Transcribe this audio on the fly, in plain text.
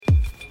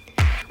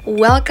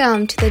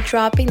Welcome to the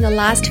Dropping the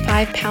Last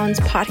 5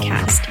 Pounds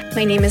podcast.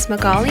 My name is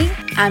Magali,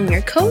 I'm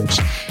your coach,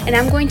 and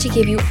I'm going to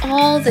give you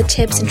all the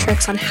tips and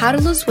tricks on how to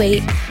lose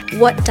weight,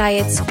 what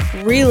diets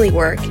really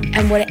work,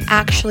 and what it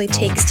actually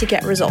takes to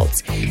get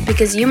results.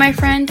 Because you, my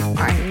friend,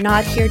 are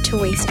not here to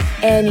waste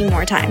any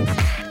more time.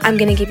 I'm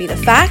going to give you the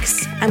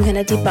facts, I'm going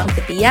to debunk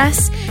the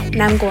BS,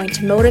 and I'm going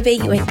to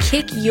motivate you and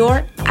kick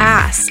your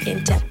ass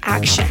into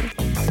action.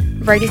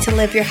 Ready to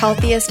live your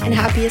healthiest and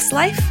happiest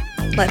life?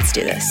 Let's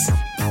do this.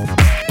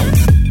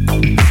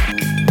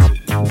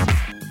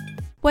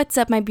 What's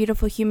up, my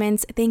beautiful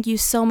humans? Thank you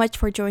so much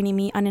for joining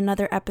me on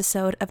another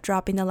episode of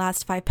Dropping the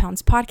Last 5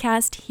 Pounds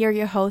podcast. Here,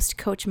 your host,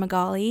 Coach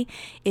Magali.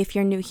 If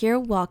you're new here,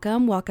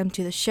 welcome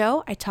to the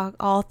show. I talk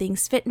all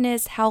things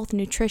fitness, health,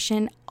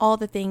 nutrition, all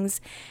the things,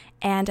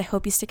 and I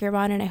hope you stick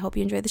around and I hope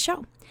you enjoy the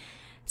show.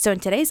 So in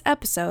today's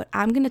episode,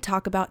 I'm going to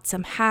talk about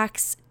some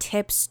hacks,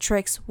 tips,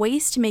 tricks,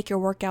 ways to make your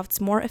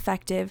workouts more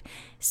effective,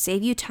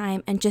 save you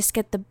time, and just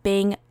get the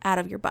bang out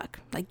of your buck.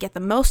 Like, get the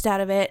most out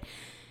of it.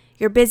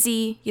 You're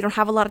busy, you don't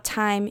have a lot of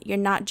time, you're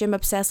not gym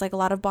obsessed like a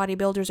lot of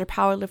bodybuilders or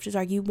powerlifters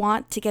are. You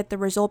want to get the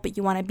result, but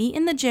you want to be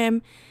in the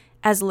gym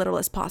as little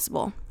as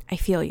possible. I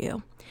feel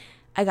you.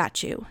 I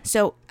got you.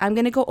 So I'm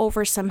going to go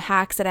over some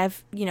hacks that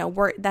have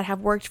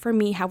worked for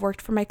me, have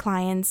worked for my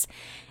clients,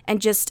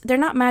 and just, they're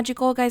not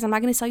magical, guys. I'm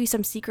not going to sell you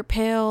some secret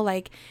pill,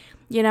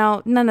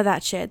 none of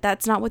that shit.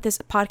 That's not what this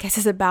podcast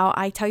is about.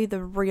 I tell you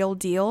the real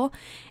deal.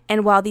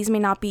 And while these may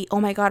not be,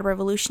 oh my God,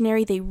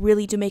 revolutionary, they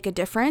really do make a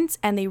difference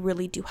and they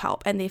really do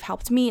help. And they've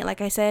helped me,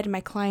 like I said, my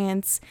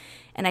clients,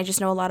 and I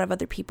just know a lot of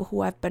other people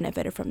who have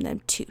benefited from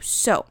them too.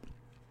 So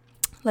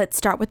let's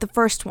start with the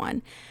first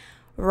one.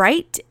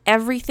 Write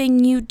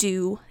everything you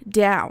do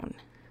down.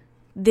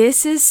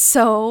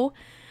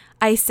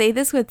 I say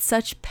this with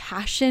such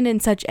passion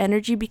and such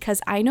energy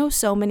because I know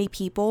so many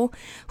people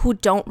who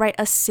don't write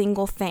a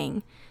single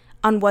thing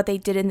on what they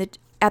did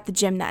at the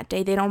gym that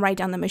day. They don't write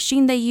down the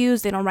machine they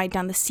used. They don't write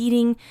down the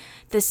seating,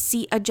 the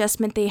seat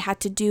adjustment they had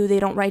to do. They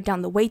don't write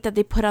down the weight that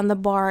they put on the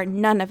bar,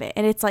 none of it.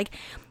 And it's like,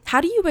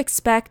 how do you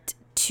expect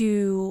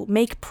to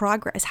make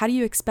progress? How do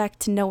you expect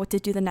to know what to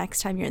do the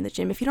next time you're in the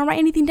gym if you don't write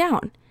anything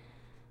down?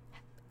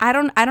 I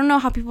don't know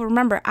how people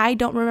remember. I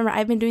don't remember.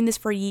 I've been doing this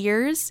for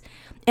years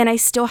and I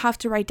still have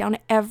to write down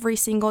every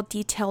single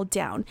detail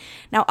down.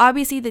 Now,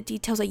 obviously the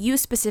details that you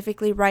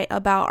specifically write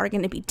about are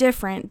going to be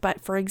different.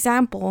 But for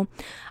example,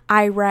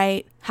 I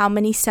write how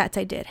many sets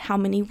I did, how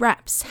many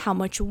reps, how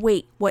much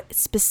weight, what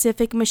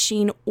specific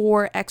machine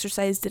or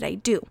exercise did I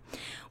do?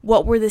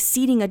 What were the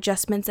seating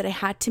adjustments that I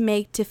had to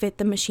make to fit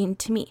the machine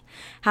to me?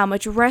 How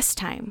much rest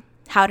time?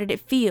 How did it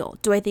feel?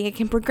 Do I think I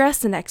can progress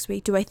the next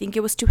week? Do I think it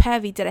was too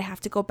heavy? Did I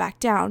have to go back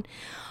down?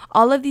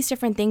 All of these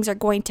different things are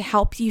going to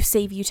help you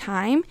save you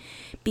time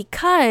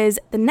because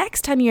the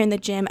next time you're in the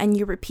gym and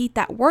you repeat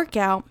that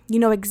workout, you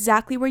know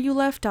exactly where you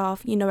left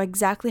off. You know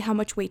exactly how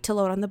much weight to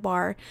load on the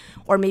bar,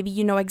 or maybe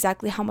you know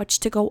exactly how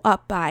much to go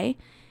up by.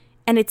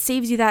 And it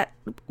saves you that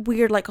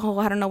weird, I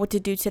don't know what to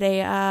do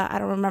today. I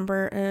don't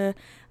remember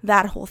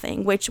that whole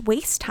thing, which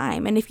wastes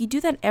time. And if you do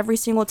that every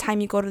single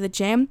time you go to the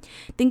gym,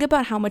 think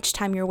about how much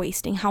time you're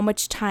wasting, how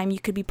much time you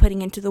could be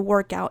putting into the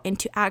workout,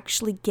 into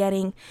actually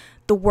getting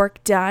the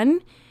work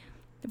done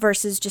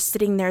versus just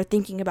sitting there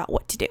thinking about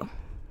what to do.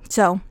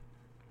 So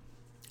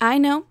I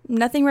know,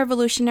 nothing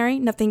revolutionary,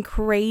 nothing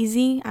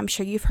crazy. I'm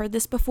sure you've heard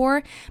this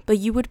before, but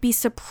you would be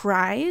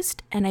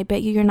surprised, and I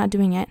bet you're not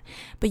doing it,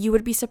 but you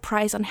would be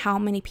surprised on how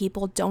many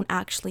people don't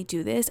actually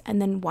do this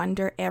and then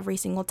wonder every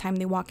single time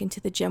they walk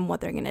into the gym what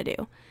they're going to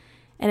do.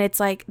 And it's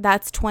like,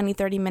 that's 20,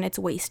 30 minutes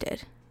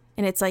wasted.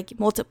 And it's like,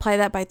 multiply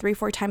that by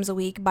 3-4 times a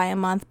week, by a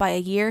month, by a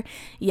year.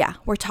 Yeah,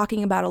 we're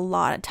talking about a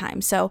lot of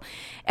time. So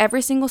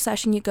every single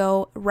session you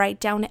go, write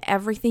down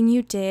everything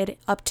you did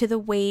up to the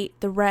weight,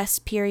 the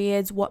rest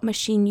periods, what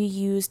machine you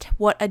used,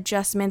 what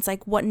adjustments,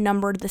 like what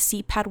number the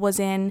seat pad was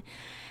in.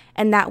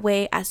 And that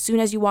way, as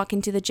soon as you walk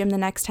into the gym the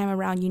next time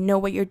around, you know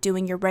what you're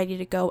doing, you're ready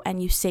to go,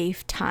 and you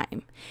save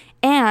time.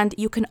 And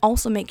you can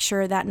also make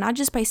sure that not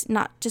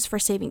just for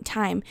saving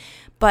time,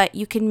 but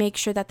you can make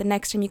sure that the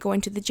next time you go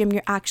into the gym,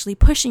 you're actually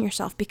pushing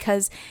yourself.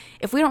 Because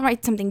if we don't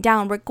write something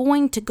down, we're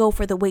going to go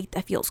for the weight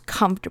that feels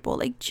comfortable,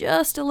 like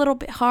just a little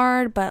bit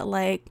hard, but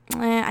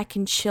I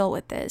can chill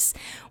with this.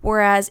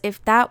 Whereas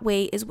if that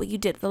weight is what you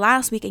did the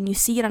last week and you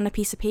see it on a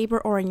piece of paper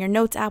or in your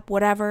notes app,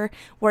 whatever,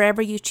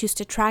 wherever you choose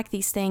to track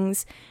these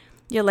things,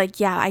 you're like,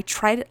 yeah, I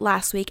tried it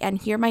last week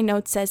and here my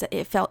note says that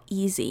it felt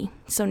easy.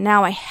 So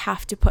now I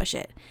have to push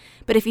it.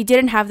 But if you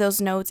didn't have those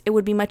notes, it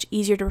would be much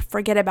easier to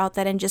forget about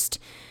that and just,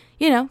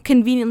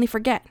 conveniently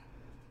forget.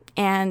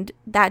 And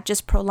that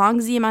just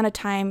prolongs the amount of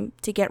time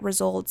to get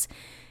results.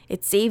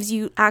 It saves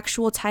you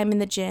actual time in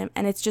the gym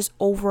and it's just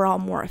overall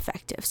more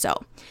effective.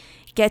 So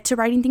get to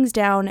writing things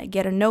down,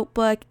 get a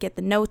notebook, get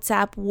the notes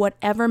app,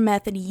 whatever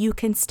method you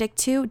can stick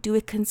to, do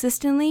it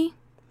consistently.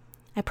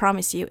 I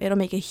promise you, it'll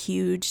make a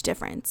huge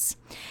difference.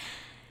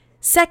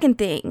 Second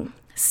thing,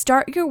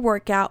 start your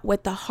workout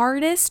with the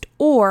hardest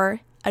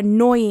or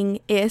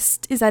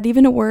annoyingest, is that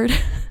even a word?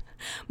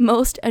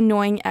 Most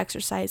annoying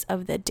exercise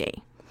of the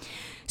day.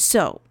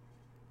 So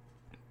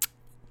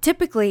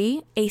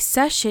typically, a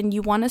session,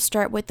 you want to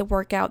start with the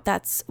workout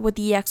with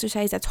the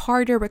exercise that's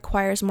harder,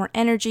 requires more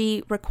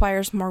energy,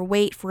 requires more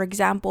weight. For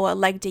example, a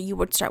leg day, you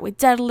would start with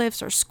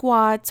deadlifts or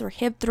squats or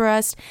hip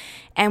thrust.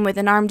 And with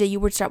an arm day,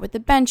 you would start with the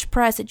bench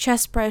press, a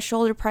chest press,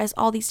 shoulder press,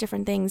 all these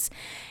different things.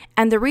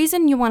 And the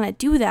reason you want to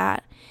do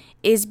that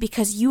is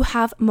because you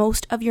have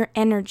most of your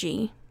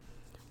energy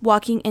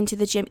walking into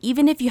the gym.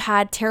 Even if you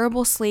had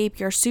terrible sleep,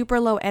 you're super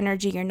low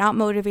energy, you're not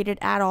motivated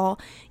at all,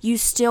 you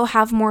still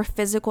have more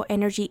physical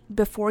energy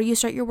before you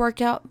start your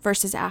workout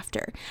versus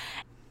after.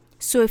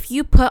 So if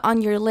you put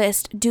on your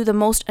list, do the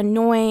most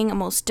annoying,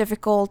 most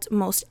difficult,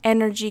 most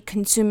energy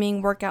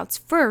consuming workouts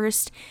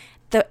first,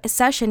 the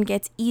session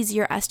gets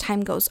easier as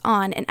time goes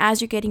on, and as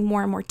you're getting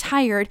more and more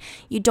tired,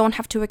 you don't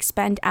have to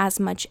expend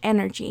as much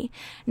energy.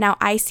 Now,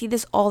 I see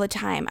this all the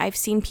time. I've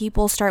seen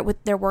people start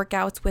with their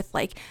workouts with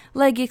like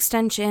leg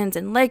extensions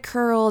and leg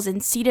curls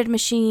and seated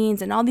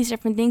machines and all these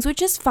different things, which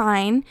is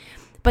fine.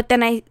 But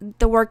then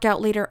the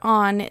workout later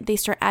on, they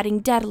start adding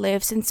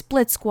deadlifts and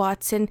split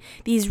squats and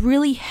these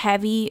really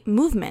heavy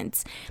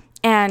movements.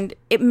 And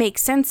it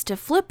makes sense to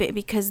flip it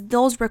because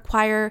those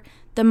require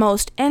the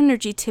most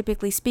energy,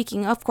 typically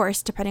speaking, of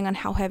course, depending on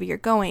how heavy you're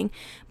going.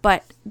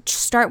 But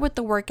start with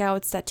the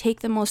workouts that take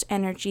the most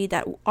energy,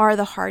 that are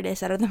the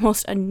hardest, that are the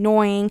most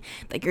annoying,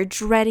 that you're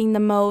dreading the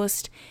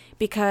most,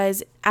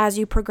 because as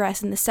you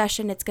progress in the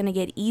session, it's going to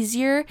get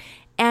easier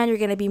and you're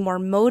going to be more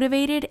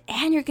motivated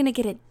and you're going to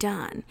get it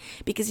done.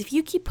 Because if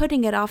you keep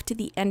putting it off to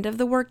the end of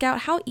the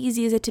workout, how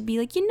easy is it to be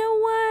like, you know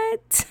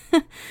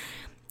what?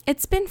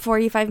 It's been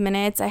 45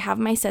 minutes. I have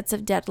my sets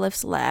of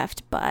deadlifts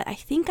left, but I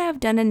think I've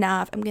done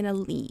enough. I'm going to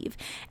leave.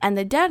 And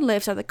the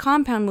deadlifts are the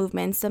compound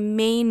movements, the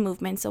main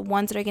movements, the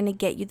ones that are going to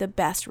get you the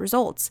best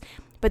results.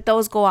 But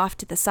those go off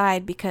to the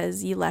side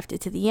because you left it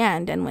to the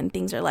end. And when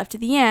things are left to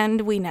the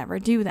end, we never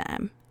do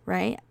them,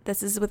 right?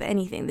 This is with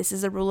anything. This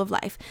is a rule of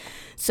life.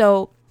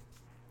 So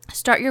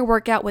start your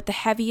workout with the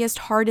heaviest,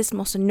 hardest,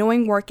 most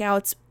annoying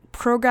workouts.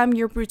 Program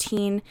your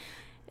routine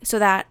so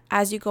that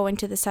as you go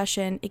into the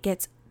session, it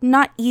gets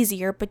not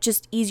easier, but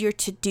just easier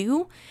to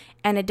do,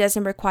 and it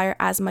doesn't require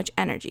as much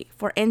energy.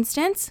 For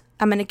instance,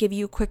 I'm going to give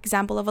you a quick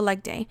example of a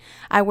leg day.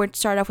 I would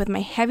start off with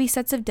my heavy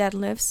sets of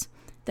deadlifts,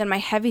 then my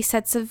heavy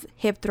sets of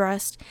hip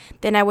thrust,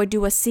 then I would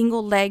do a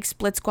single leg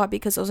split squat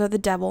because those are the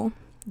devil.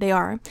 They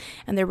are,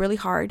 and they're really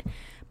hard,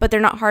 but they're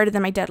not harder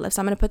than my deadlifts.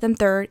 I'm going to put them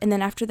third, and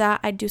then after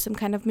that, I'd do some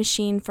kind of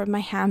machine for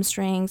my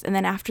hamstrings, and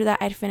then after that,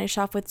 I'd finish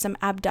off with some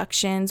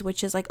abductions,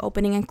 which is like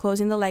opening and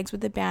closing the legs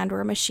with a band or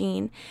a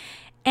machine.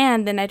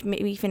 And then I'd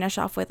maybe finish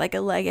off with like a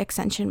leg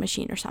extension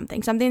machine or something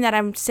that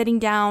I'm sitting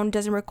down,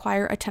 doesn't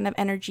require a ton of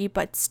energy,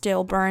 but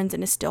still burns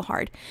and is still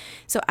hard.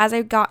 So as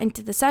I got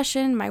into the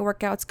session, my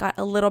workouts got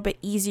a little bit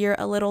easier,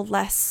 a little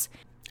less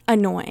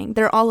annoying.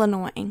 They're all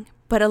annoying,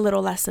 but a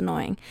little less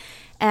annoying.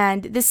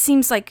 And this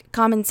seems like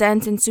common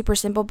sense and super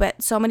simple,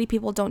 but so many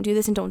people don't do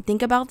this and don't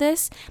think about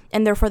this.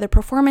 And therefore the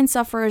performance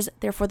suffers,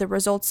 therefore the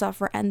results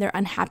suffer, and they're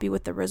unhappy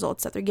with the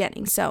results that they're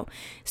getting. So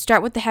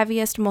start with the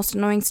heaviest, most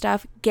annoying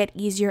stuff. Get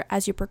easier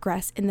as you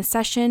progress in the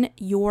session.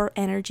 Your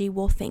energy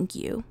will thank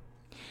you.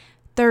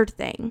 Third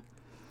thing,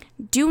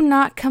 do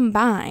not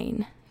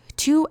combine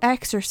 2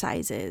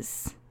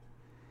 exercises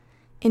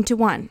into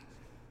one.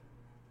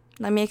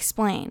 Let me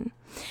explain.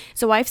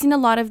 So I've seen a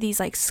lot of these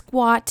like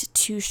squat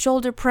to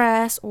shoulder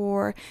press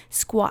or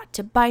squat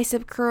to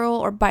bicep curl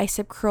or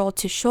bicep curl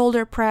to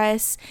shoulder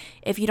press.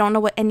 If you don't know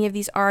what any of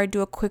these are,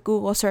 do a quick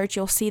Google search,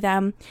 you'll see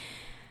them.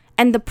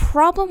 And the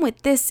problem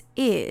with this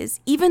is,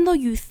 even though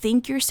you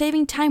think you're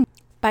saving time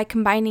by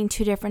combining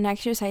 2 different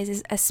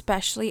exercises,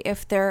 especially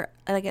if they're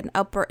like an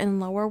upper and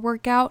lower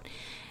workout,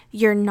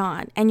 you're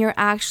not, and you're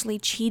actually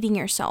cheating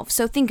yourself.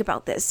 So think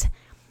about this.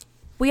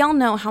 We all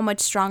know how much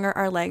stronger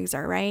our legs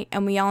are, right?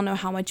 And we all know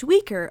how much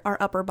weaker our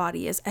upper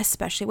body is,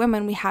 especially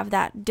women. We have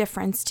that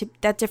difference.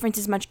 That difference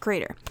is much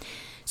greater.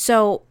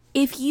 So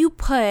if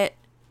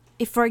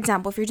for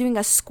example, if you're doing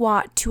a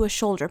squat to a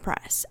shoulder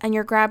press and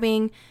you're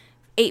grabbing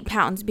 8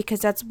 pounds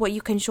because that's what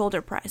you can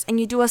shoulder press, and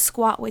you do a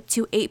squat with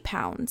 2 8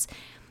 pounds,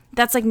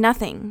 that's like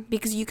nothing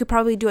because you could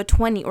probably do a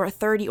 20 or a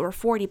 30 or a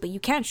 40, but you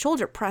can't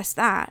shoulder press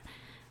that,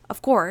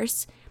 of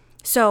course.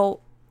 So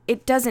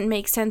it doesn't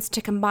make sense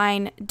to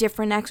combine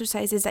different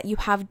exercises that you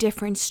have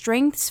different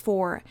strengths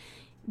for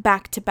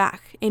back to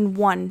back in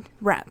one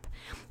rep.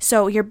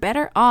 So you're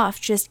better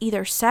off just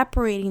either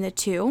separating the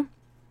 2.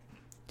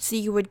 So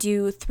you would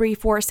do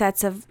 3-4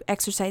 sets of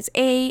exercise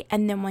A,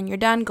 and then when you're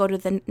done, go to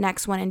the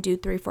next one and do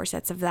 3-4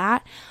 sets of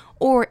that.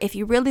 Or if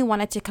you really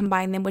wanted to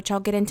combine them, which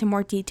I'll get into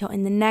more detail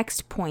in the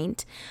next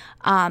point,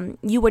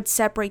 you would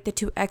separate the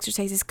 2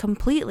 exercises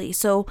completely.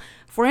 So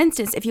for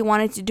instance, if you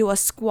wanted to do a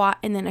squat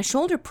and then a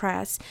shoulder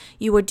press,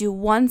 you would do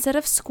 1 set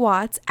of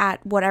squats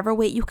at whatever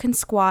weight you can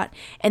squat,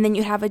 and then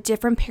you'd have a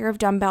different pair of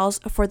dumbbells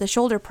for the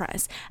shoulder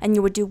press. And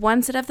you would do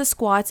 1 set of the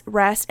squats,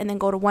 rest, and then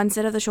go to 1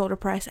 set of the shoulder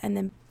press, and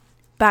then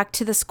back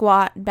to the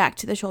squat, back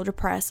to the shoulder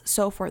press,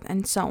 so forth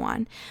and so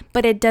on.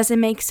 But it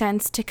doesn't make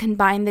sense to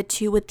combine the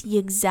 2 with the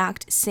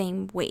exact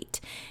same weight.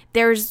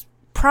 There's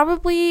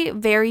probably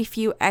very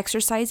few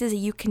exercises that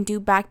you can do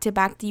back to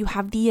back that you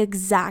have the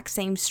exact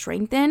same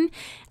strength in.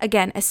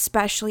 Again,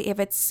 especially if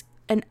it's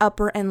an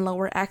upper and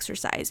lower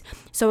exercise.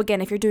 So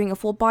again, if you're doing a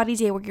full body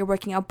day where you're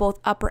working out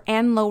both upper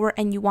and lower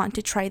and you want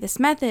to try this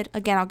method,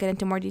 again, I'll get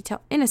into more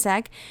detail in a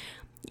sec,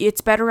 it's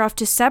better off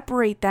to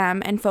separate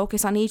them and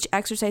focus on each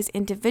exercise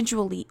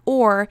individually,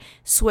 or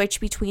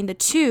switch between the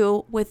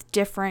two with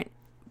different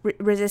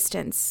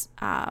resistance,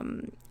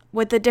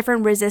 with a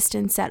different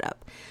resistance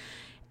setup.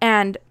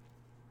 And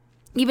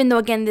even though,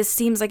 again, this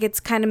seems like it's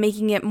kind of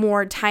making it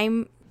more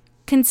time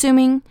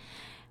consuming,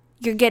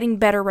 you're getting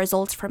better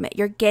results from it.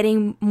 You're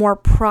getting more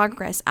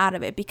progress out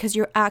of it because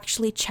you're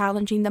actually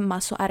challenging the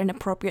muscle at an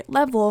appropriate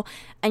level,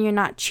 and you're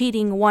not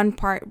cheating one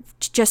part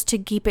just to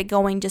keep it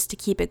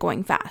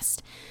going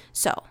fast.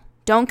 So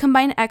don't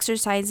combine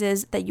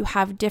exercises that you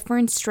have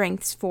different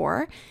strengths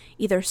for.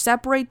 Either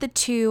separate the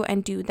two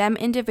and do them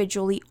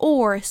individually,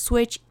 or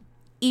switch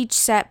each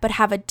set but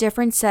have a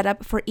different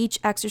setup for each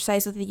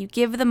exercise so that you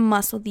give the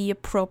muscle the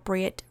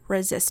appropriate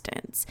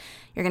resistance.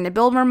 You're going to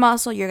build more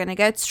muscle, you're going to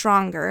get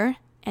stronger,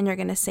 and you're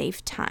going to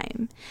save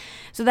time.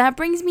 So that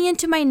brings me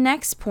into my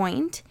next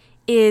point,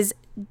 is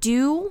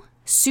do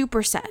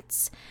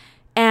supersets.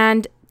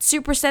 And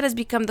superset has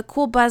become the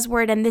cool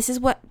buzzword, and this is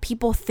what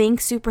people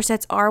think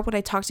supersets are, what I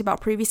talked about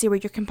previously, where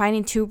you're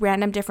combining two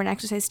random different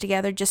exercises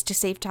together just to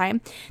save time.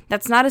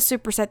 That's not a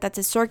superset, that's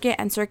a circuit,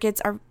 and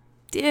circuits are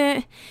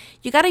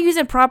you got to use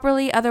it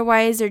properly,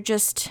 otherwise they're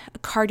just a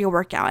cardio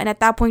workout, and at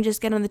that point just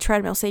get on the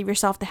treadmill, save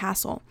yourself the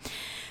hassle.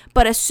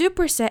 But a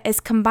superset is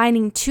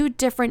combining two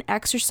different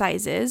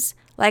exercises,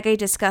 like I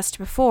discussed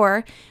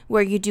before,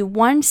 where you do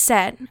one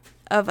set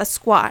of a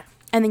squat,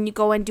 and then you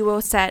go and do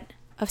a set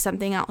of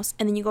something else,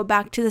 and then you go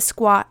back to the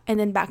squat and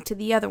then back to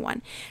the other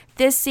one.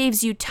 This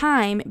saves you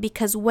time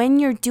because when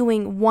you're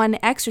doing one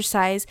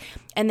exercise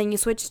and then you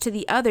switch to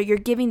the other, you're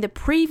giving the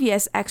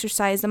previous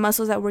exercise, the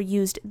muscles that were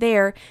used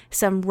there,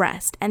 some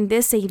rest, and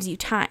this saves you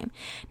time.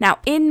 Now,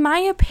 in my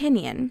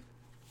opinion,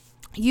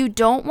 you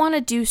don't want to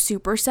do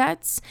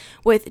supersets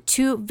with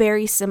two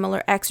very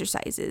similar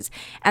exercises.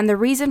 And the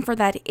reason for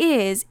that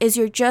is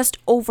you're just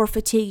over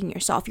fatiguing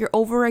yourself. You're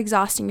over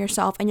exhausting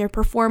yourself, and your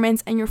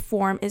performance and your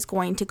form is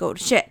going to go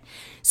to shit.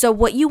 So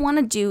what you want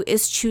to do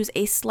is choose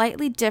a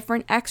slightly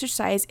different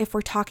exercise if we're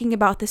talking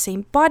about the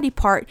same body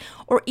part,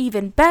 or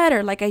even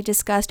better, like I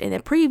discussed in the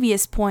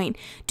previous point,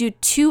 do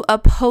two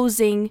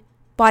opposing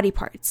body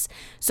parts.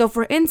 So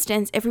for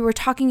instance, if we were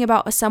talking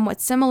about a somewhat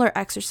similar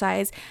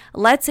exercise,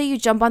 let's say you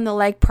jump on the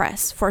leg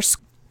press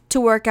to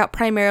work out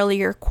primarily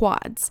your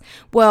quads.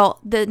 Well,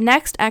 the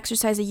next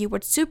exercise that you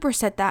would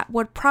superset that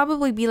would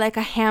probably be like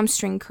a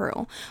hamstring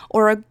curl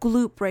or a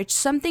glute bridge,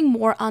 something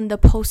more on the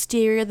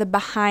posterior, the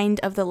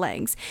behind of the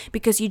legs,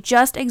 because you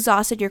just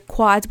exhausted your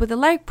quads with the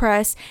leg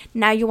press.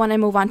 Now you want to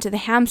move on to the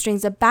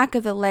hamstrings, the back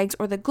of the legs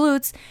or the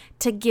glutes,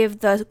 to give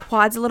the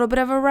quads a little bit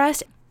of a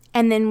rest.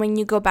 And then when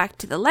you go back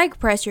to the leg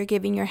press, you're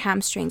giving your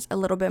hamstrings a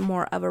little bit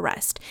more of a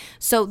rest.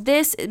 So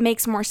this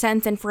makes more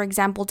sense than, for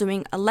example,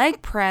 doing a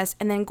leg press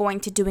and then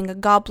going to doing a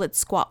goblet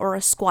squat or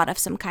a squat of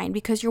some kind,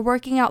 because you're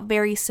working out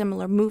very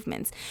similar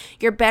movements.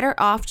 You're better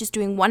off just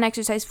doing one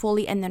exercise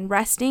fully and then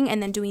resting,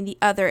 and then doing the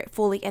other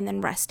fully and then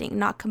resting,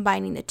 not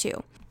combining the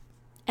two.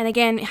 And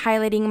again,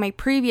 highlighting my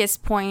previous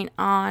point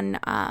on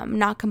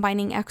not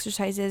combining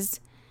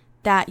exercises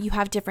that you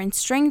have different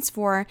strengths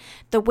for,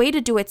 the way to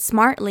do it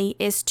smartly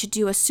is to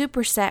do a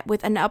superset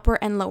with an upper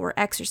and lower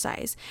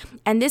exercise.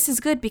 And this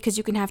is good because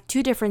you can have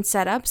two different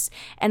setups,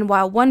 and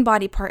while one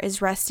body part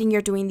is resting,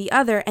 you're doing the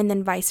other, and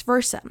then vice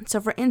versa.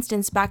 So for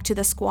instance, back to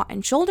the squat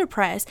and shoulder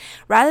press,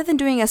 rather than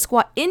doing a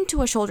squat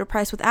into a shoulder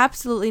press with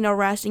absolutely no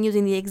rest and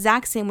using the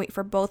exact same weight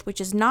for both, which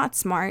is not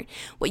smart,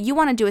 what you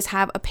want to do is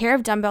have a pair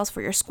of dumbbells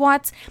for your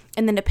squats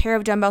and then a pair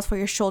of dumbbells for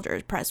your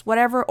shoulder press,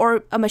 whatever,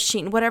 or a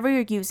machine, whatever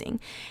you're using.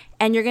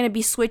 And you're going to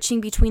be switching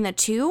between the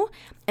two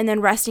and then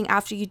resting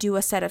after you do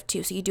a set of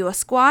two. So you do a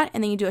squat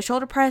and then you do a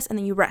shoulder press and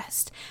then you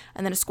rest.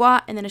 And then a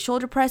squat and then a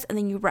shoulder press and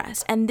then you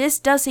rest. And this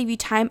does save you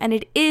time, and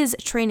it is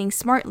training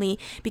smartly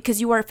because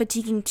you are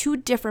fatiguing two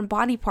different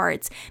body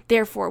parts.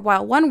 Therefore,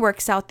 while one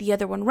works out, the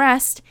other one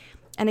rests.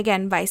 And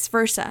again, vice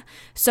versa.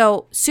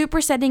 So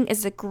supersetting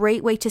is a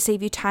great way to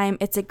save you time.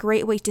 It's a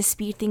great way to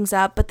speed things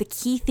up. But the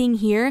key thing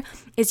here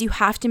is you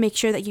have to make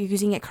sure that you're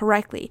using it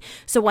correctly.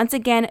 So once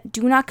again,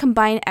 do not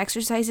combine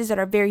exercises that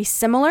are very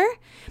similar.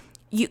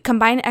 You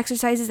combine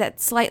exercises that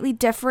slightly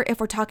differ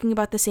if we're talking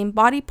about the same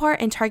body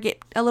part and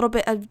target a little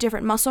bit of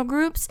different muscle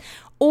groups.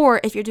 Or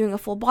if you're doing a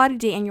full body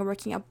day and you're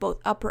working out both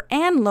upper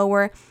and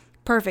lower,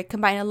 perfect.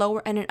 Combine a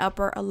lower and an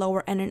upper, a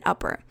lower and an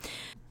upper.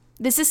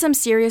 This is some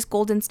serious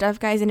golden stuff,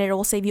 guys, and it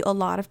will save you a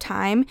lot of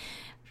time,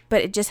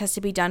 but it just has to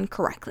be done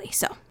correctly.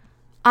 So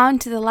on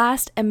to the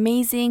last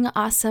amazing,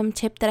 awesome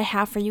tip that I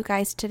have for you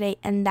guys today,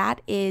 and that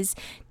is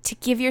to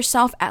give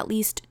yourself at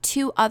least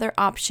two other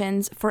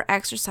options for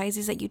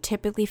exercises that you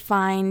typically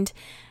find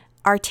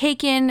are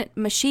taken,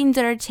 machines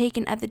that are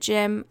taken at the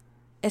gym,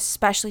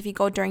 especially if you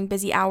go during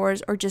busy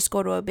hours or just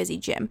go to a busy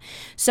gym.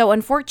 So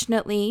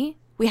unfortunately,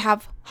 We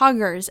have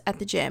hoggers at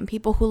the gym,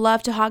 people who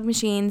love to hog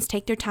machines,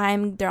 take their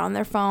time, they're on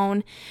their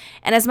phone.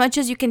 And as much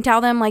as you can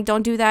tell them, like,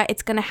 don't do that,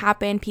 it's going to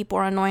happen. People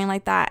are annoying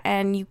like that,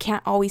 and you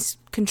can't always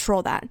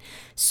control that.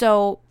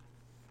 So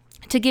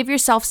to give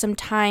yourself some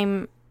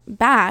time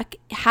back,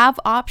 have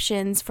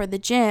options for the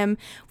gym.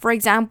 For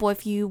example,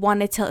 if you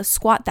wanted to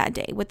squat that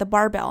day with the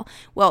barbell,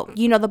 well,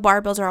 the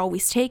barbells are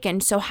always taken,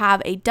 so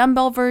have a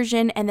dumbbell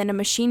version and then a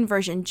machine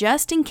version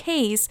just in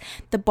case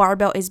the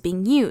barbell is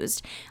being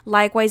used.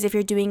 Likewise, if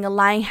you're doing a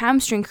lying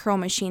hamstring curl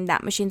machine,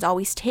 that machine's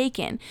always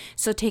taken,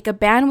 so take a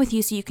band with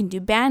you so you can do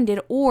banded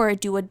or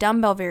do a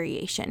dumbbell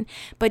variation.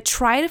 But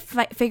try to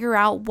figure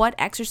out what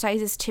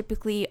exercises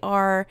typically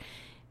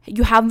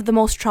you have the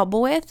most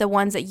trouble with, the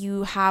ones that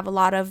you have a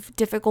lot of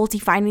difficulty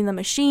finding the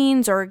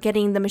machines or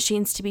getting the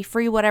machines to be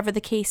free, whatever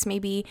the case may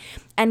be,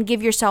 and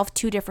give yourself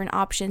 2 different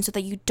options so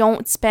that you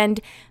don't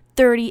spend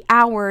 30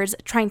 hours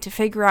trying to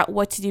figure out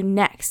what to do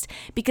next,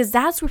 because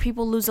that's where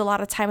people lose a lot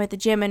of time at the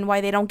gym, and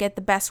why they don't get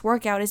the best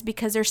workout is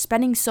because they're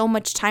spending so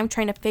much time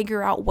trying to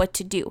figure out what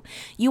to do.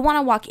 You want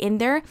to walk in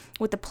there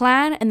with a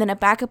plan and then a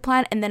backup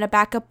plan and then a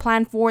backup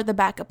plan for the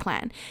backup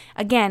plan.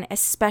 Again,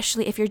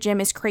 especially if your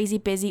gym is crazy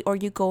busy or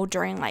you go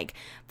during like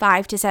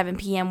 5 to 7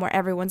 p.m. where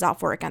everyone's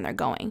off work and they're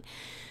going.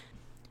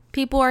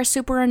 People are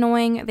super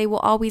annoying. They will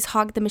always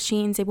hog the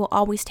machines. They will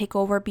always take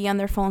over, be on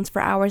their phones for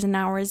hours and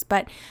hours.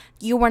 But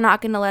you are not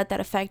going to let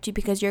that affect you,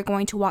 because you're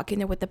going to walk in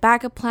there with the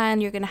backup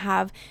plan. You're going to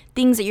have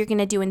things that you're going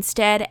to do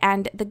instead.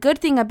 And the good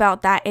thing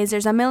about that is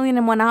there's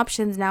 1,000,001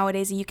 options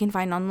nowadays that you can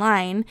find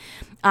online.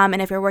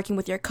 And if you're working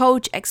with your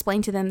coach,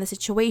 explain to them the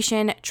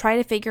situation. Try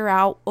to figure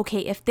out, okay,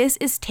 if this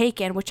is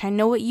taken, which I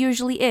know it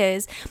usually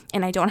is,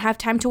 and I don't have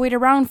time to wait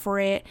around for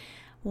it,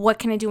 what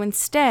can I do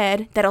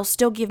instead that'll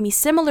still give me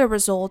similar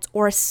results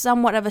or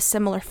somewhat of a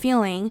similar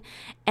feeling?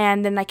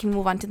 And then I can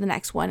move on to the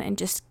next one and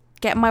just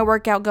get my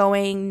workout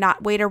going,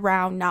 not wait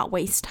around, not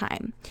waste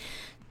time.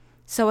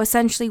 So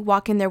essentially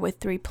walk in there with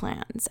 3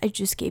 plans. I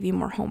just gave you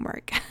more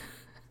homework.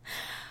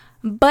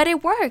 But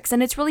it works,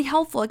 and it's really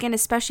helpful. Again,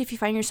 especially if you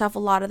find yourself a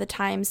lot of the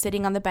time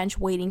sitting on the bench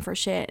waiting for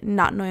shit,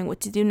 not knowing what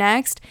to do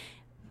next.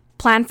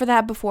 Plan for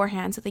that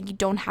beforehand so that you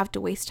don't have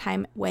to waste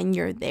time when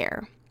you're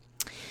there.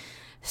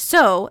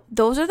 So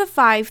those are the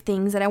 5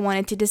 things that I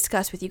wanted to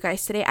discuss with you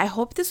guys today. I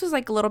hope this was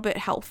like a little bit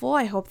helpful.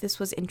 I hope this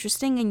was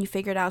interesting and you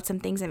figured out some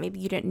things that maybe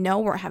you didn't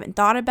know or haven't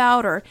thought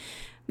about, or,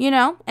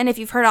 and if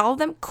you've heard all of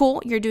them,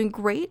 cool, you're doing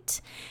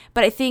great.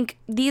 But I think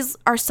these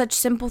are such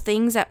simple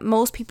things that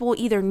most people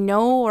either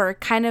know or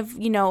kind of,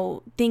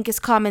 think is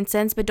common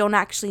sense, but don't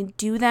actually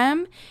do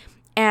them.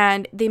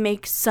 And they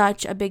make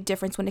such a big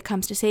difference when it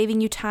comes to saving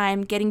you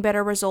time, getting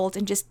better results,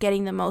 and just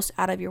getting the most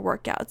out of your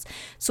workouts.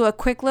 So a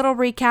quick little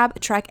recap: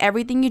 track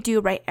everything you do,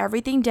 write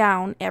everything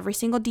down, every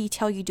single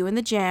detail you do in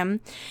the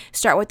gym.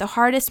 Start with the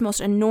hardest, most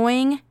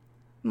annoying,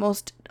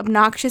 most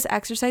obnoxious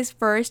exercise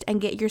first, and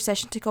get your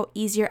session to go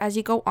easier as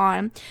you go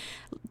on.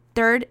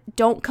 Third,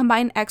 don't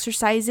combine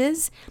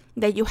exercises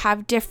that you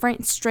have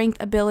different strength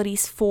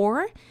abilities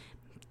for.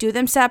 Do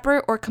them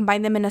separate or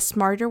combine them in a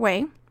smarter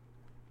way.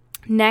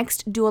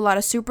 Next, do a lot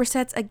of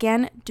supersets.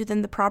 Again, do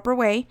them the proper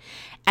way.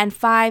 And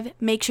 5,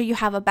 make sure you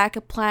have a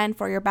backup plan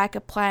for your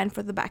backup plan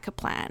for the backup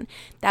plan.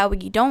 That way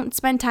you don't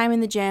spend time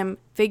in the gym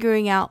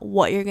figuring out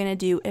what you're going to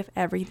do if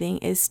everything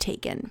is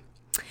taken.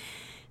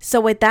 So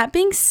with that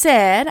being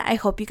said, I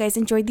hope you guys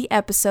enjoyed the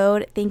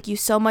episode. Thank you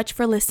so much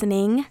for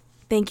listening.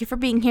 Thank you for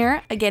being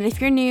here. Again, if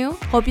you're new,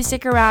 hope you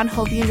stick around.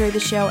 Hope you enjoy the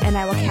show, and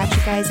I will catch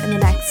you guys in the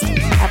next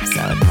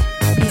episode.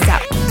 Peace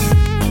out.